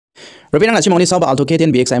Rapirang na simong ni Saba Alto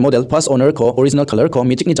K10 BXI model plus owner ko original color ko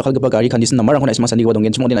mitik ni chakal gari condition number ang na sandi wadong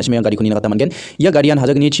gen chimo din na simong gari kuni nakataman gen ya garian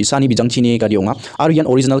hajagni chisa ni bijang chini gari onga aru yan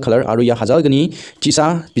original color aru ya hajagni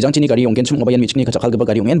chisa bijang chini gari ongen chimo bayan mitik ni chakal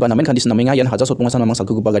gari ongen ba namen condition namenga yan haja sot punga san mamang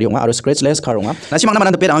salku gari onga aru scratchless car onga na simang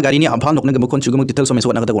naman pera gari ni ampal nokna gemukon chugumuk detail so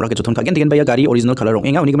mesot nakata gora ke choton kagen ba ya gari original color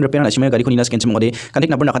onga uni gemra pera na simang gari kuni na sken chimo de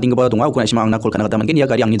kantik number nakating ba donga ukuna simang na kol kana kataman gen ya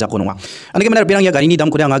gari ang ni jako onga anage gemra pera ya gari ni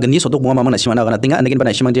dam kuda nga gni sotok bunga mamang na simang na kana tinga anage ba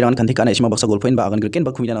na simang diran kantik kana simang baksa golpoin ba agan gerken ba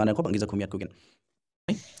kumida na ko bangisa kumiat kugen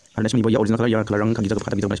ada nasi ya original color ya color ang kagita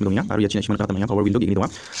kata bitaw nasi ya aru ya china simang kata ya power window gini doang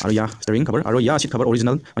aru ya steering cover aru ya seat cover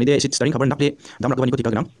original ani de seat steering cover nakde dam rakban ko tika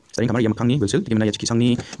gang steering cover ya makang ni belsil timna ya kisang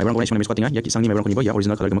ni mayang ko nasi simang mesko tinga ya kisang ni mayang ko ni bo ya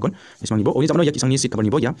original color gamakon simang ni bo ori zamano ya kisang ni seat cover ni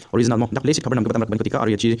bo ya original mo dakle seat cover nam rakban ko tika aru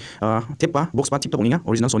ya chi tape pa box pa chip to nginga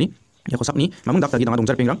original Sony ya ko sapni mamang dak tagi dang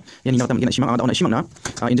dongjar pengrang ya ni nakam gina simang ada ona simang na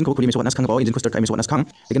engine ko kuli meso nas kang ba engine ko start kai meso nas kang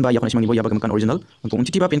igen ba ya ko simang ni bo ya bagam original ko unti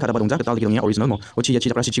tiba pen kada ba dongjar tal gi original mo ochi ya chi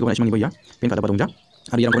prakasi chi ko simang ni bo ya pen kada ba dongjar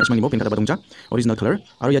hari yang ko simang ni bo pen kada ba dongjar original color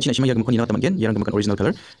aru ya china simang ya gam ko ni nakam gen ya gam original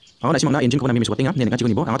color awan simang na engine ko na meso tinga ne ngachi ko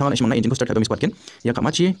ni bo anga tawa simang na engine ko start kai meso ken ya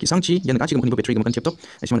kamachi kisangchi ya ngachi ko ni bo battery gam kan chip top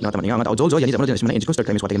simang na tamani anga ozol zo ya ni zamano simang na engine ko start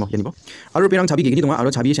kai meso mo ya ni bo aru pirang chabi gi donga aru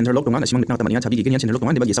chabi center lock donga simang na tamani chabi gi gen center lock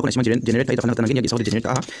donga de ba gisa ko simang generate kai takana gen ya gisa ko generate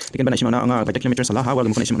ka diken ba simang na anga kilometer salah hawa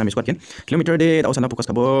gam ko simang na meso ken kilometer de daw sana fokus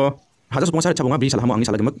ka bo haja so pungsar chabunga bri salah mo ang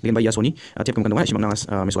salah gam diken ba ya Sony tip kam kan donga simang na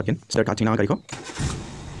meso ken start ka tina gari ko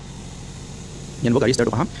yan bo gari start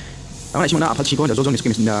ko ha ang simang na apal chiko da zo meso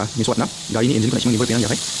ken meso na gari ni engine ko simang ni bo pinang ya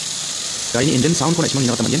kai gari ni engine sound ko simang ni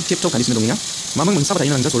nakataman gen tip top condition donga mamang mensaba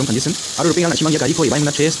tayo nang showroom condition aru pinang na simang ya gari ko ibai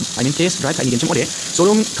muna test drive kai ni gen chimo de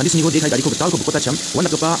showroom condition ni go de kai gari ko betal ko bukota cham wan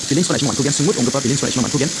pa feelings ko na simang tugen smooth ong pa feelings ko na simang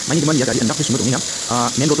tugen mani geman ya gari andak ko smooth donga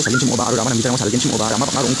main road to salin chimo ba aru rama nang bitang salin chimo ba rama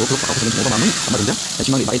pangarong ko pa ko salin chimo ba mamang amarunja na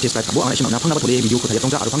simang ibai test drive ka bo ang simang na phang na ba thole video ko thaya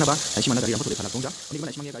tongja aru phang na ba na simang na gari am thole khala tongja ni geman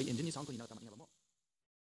simang ya gari engine ni sound ko ni nakataman ba mo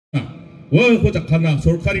wa ko jakana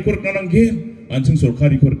sorkari kork nanang gen anching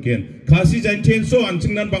sorkari kork gen kasi janchen so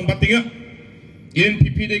anching nan bang batinga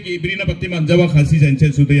NPP deki ibrina bakti manjawa khasi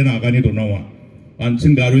janchen sude na agani donawa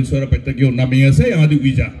anching garun sora petagi onna mengasa yang adu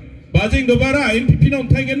wija bajing dobara NPP na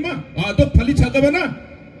untaigen ma to phali chagabana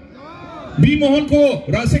B Mahalko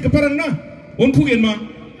rase keparang na onkugenma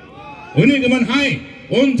oni geman hai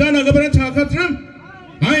on jana gabana chakatram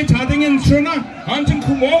hai chadingen sona anching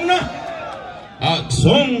kumong na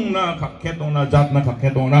song na kaketona jat na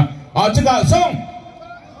kaketona chiga song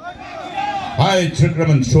hai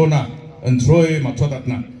chikraman sona Entroy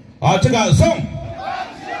machotatna. Achaga song.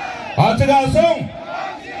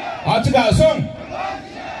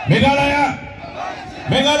 Meghalaya.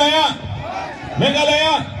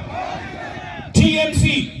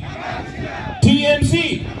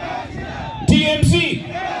 TMC.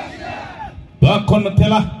 Bakon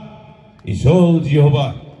matela. Isol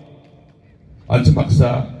Jehovah. Anchi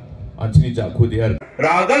paksa. Anchi jaku diar.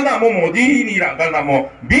 Ragal namo Modi ni ragal namo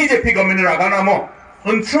BJP government ragal namo.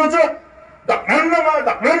 Untrojo.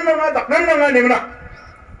 daknanga nimna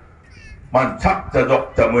manchak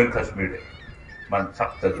jajok Jammu and Kashmir manchak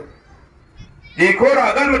jajok ikor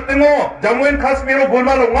agan mettengo Jammu and Kashmir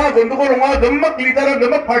bolma longa gondoko longa gammak litara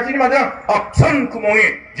gammak party ni madang apsan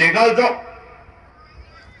kumongi jegaljo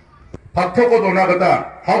박토고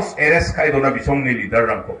도나가다 하우스 LS 카이 도나 비송니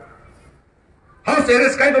리더랑고 하우스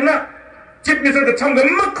LS 카이 도나 집 미설 그 참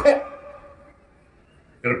gammak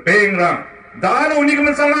뱅랑 Dahil unik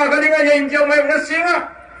man sa mga galingan niya hindi ang may nasinga.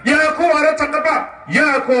 Yako ara chakapa.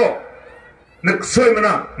 Yako nagsoy mo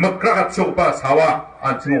na magkrakat siyo pa sawa.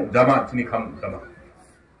 Antino jama antini kam jama.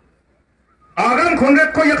 Agan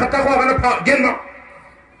konret ko yakata ko agan pa genma.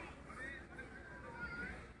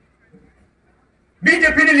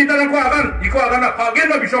 BJP ni litaran ko agan. Iko agan na pa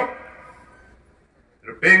genma bisok.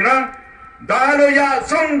 Pengrang. Dahil ya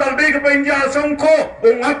song dalbay ka pa hindi song ko.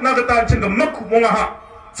 Ungat na kata antino magkumungaha.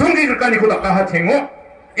 It's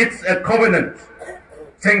a covenant.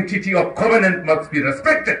 Sanctity of covenant must be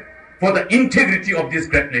respected for the integrity of this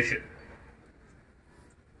great nation.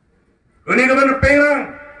 은혜가면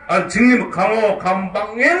빼랑 증님 강호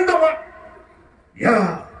감방엔도가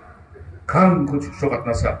야 강고 축소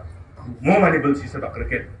같나사 구멍안이 벌지 있어다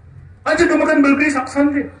그렇게 아주 그만한 벌그리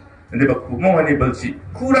삭산데 근데 막 구멍안이 벌지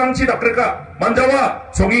쿠랑치다 그럴까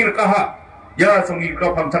만자와 송이일까 야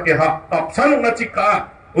송이일까 밤착게 하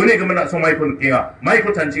앞산옥나치까 은혜 그만한 송마이콘 깽아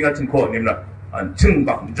마이코 잔치 같은 거 님나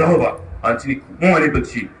안층박 저봐 안치니 구멍안이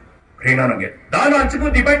벌지 그래나는 게 나는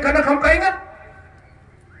안치고 니바이카나 감가인가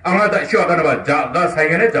angada syo akan ba jaga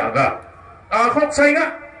saingane jaga ahok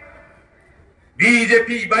sainga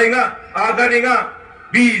BJP bainga aganinga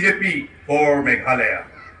BJP for Meghalaya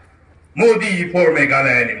Modi for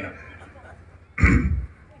Meghalaya nimna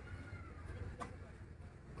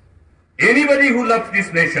anybody who loves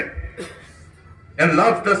this nation and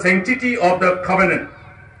loves the sanctity of the covenant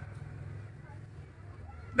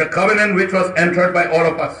which was entered by all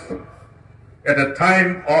of us at a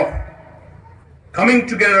time of coming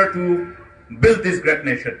together to build this great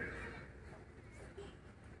nation.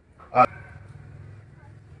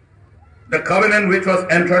 The covenant which was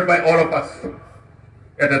entered by all of us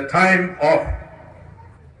at a time of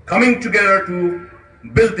coming together to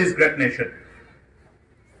build this great nation.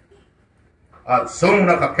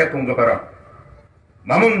 Songna kakhet tongga bara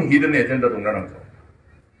mamung hidden agenda dongranang so.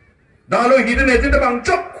 Dalo hidden agenda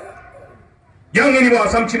bangchok yang ini wa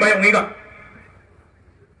samchi mayong inga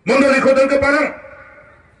mondori kodol ke parang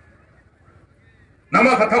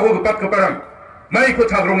nama katago kepat ke parang mai ko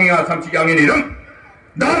chagronginga samchi yang ini rum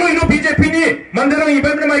dalo ino BJP ni manderang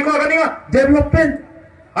ibabre mai ko aganinga development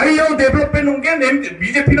ayo development ungen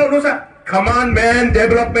BJP no nosa. Come on man,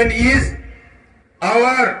 development is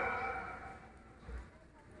our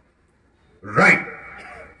right.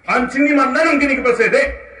 안칭이 만나는 게니 그랬어야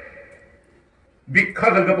돼.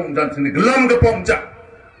 미카가 봉자 안칭이 글람 그 봉자.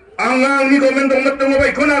 앙앙이 고면 동맥동 오바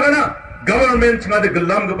이거 나가나. Government 층아데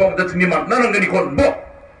글람 그 봉자 층이 만나는 게니 곧 뭐.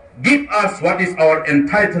 Give us what is our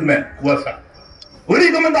entitlement. 구하사. 우리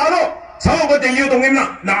그러면 나도 사오가 대리오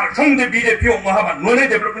동임나. 나 성대 BJP 옹마하반 너네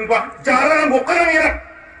데벨롭먼트과 잘하는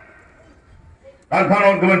목가랑이라.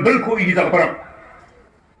 안타나온 그러면 널고 이기자가 바람.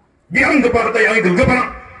 미양 급하겠다 양이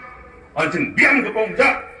들급하나. 안층 미양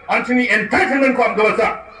급봉자. 안층이 entitlement 과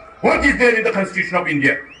암급하사. What is there in the Constitution of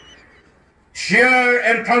India? Share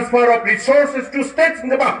and transfer of resources to states.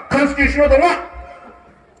 봐. Constitution 동화.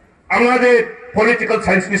 앙아대 political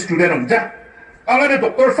science ni student 옹자. 앙아대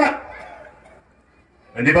독tor사.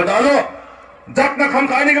 근데 바다로 작나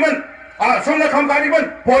감가 아니그면 성나 감가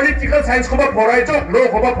아니그면 political science 코바 보라이죠.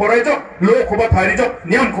 law 코바 보라이죠. law 코바 다리죠.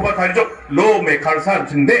 냠 코바 다리죠. law make 할사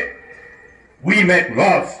증데 we make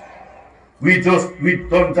laws. We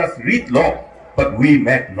don't just read law, but we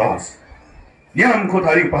make laws. 냠 코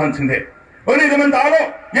다리 바한 증데 어느 그면 다로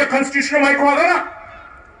야 constitution 마이코 하가나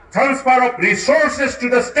transfer of resources to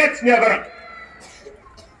the states 냐가나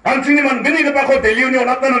안층님은 그니가 바고 델리온이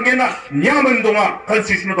오났다는 게나 냠은 동아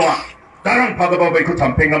컨스티튜션 동아 나랑 바가바바 이거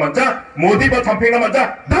잠팽나 만자 모디바 잠팽나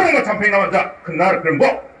만자 나랑가 잠팽나 만자 그날 그럼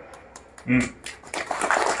뭐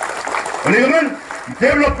그러면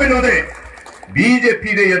데벨롭ment 어데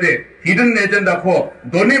BJP 여데 히든 에젠다 코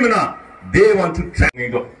너네면아 they want to track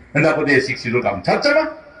한다고 내 식시를 감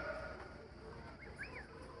잤잖아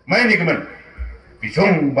많이 그러면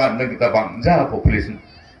비종 받는 그다 방자 포퓰레이션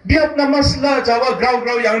비압나 마슬라 자와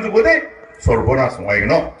그라우 양주 보데 소르보나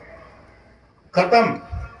송아이노 가담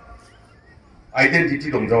아이덴티티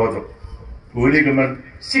동자와죠 원래 그러면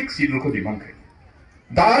식시를 코 디만크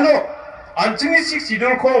나노 안층이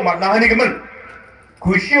식시를 코 만나하니 그러면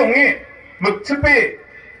그 시용이 먹츠페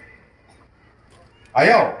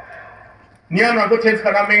아요 니아나고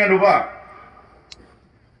첸스카라맹아 누바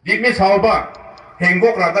니미 사오바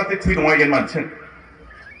행복 라다테 트위동아이겐 만층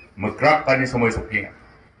먹그락 가니 소모이 속기가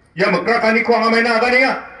ya magkakani ko ang may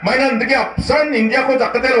nagania may nandige apsan India ko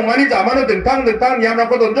jakate longani jamano dentang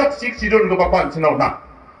yamna ko donjok sik sidon ko papan sinaw na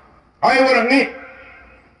ay warang ni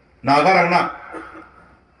nagarang na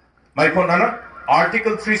may ko na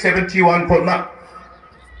article 371 ko na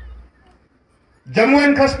Jammu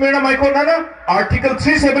and Kashmir na may ko na article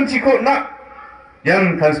 370 ko na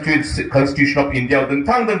yan constitution of India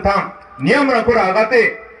dentang niyamna ko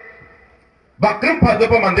ragate bakrim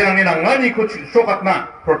파드바 만데랑이 낭만이 코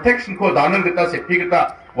쇼같나 protection 코 나는 그따 세피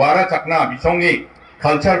그따 와라 작나 미성이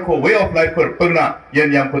culture 코 way of life 코 뻥나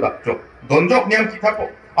연양 코 답죠 donjok 냥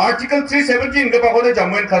기타코 article 317 그 바고데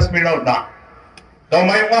jammu and kashmir 나온다 너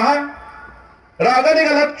마용아하 라가리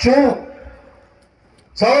갈았죠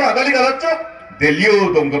서울 아가리 갈았죠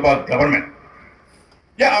델리오 동급바 government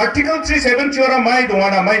야 article 370라 마이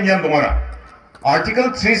동아나 마이 냥 동아나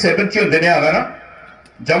article 370 되냐 아가나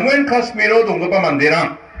Jammu and Kashmir 동급바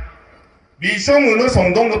만데랑 미성 어느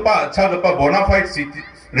성동급바 차급바 보나파이드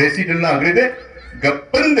레시던나 그래데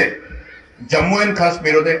급번데 Jammu and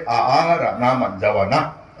Kashmir데 아아라 나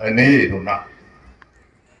만자와나 네도나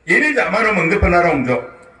이리 자마로 મં급하나라 옹조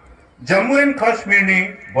Jammu and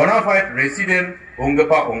Kashmir니 보나파이드 레시던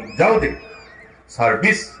옹급바 옹자우데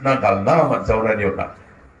서비스 나 달나 만자오라니오나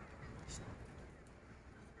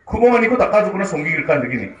구멍아니고 닦아주고는 송기길까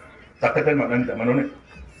느끼니 닦아들 만나는 자만오네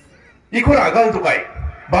이걸 아가우도 가이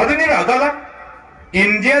마드니 아가가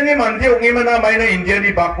인디안이 만데 옹이마나 마이나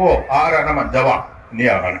인디안이 받고 아라나 만자와 니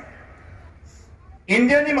아가나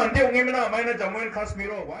인디안이 만데 옹이마나 마이나 자무엔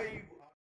카스미로 와이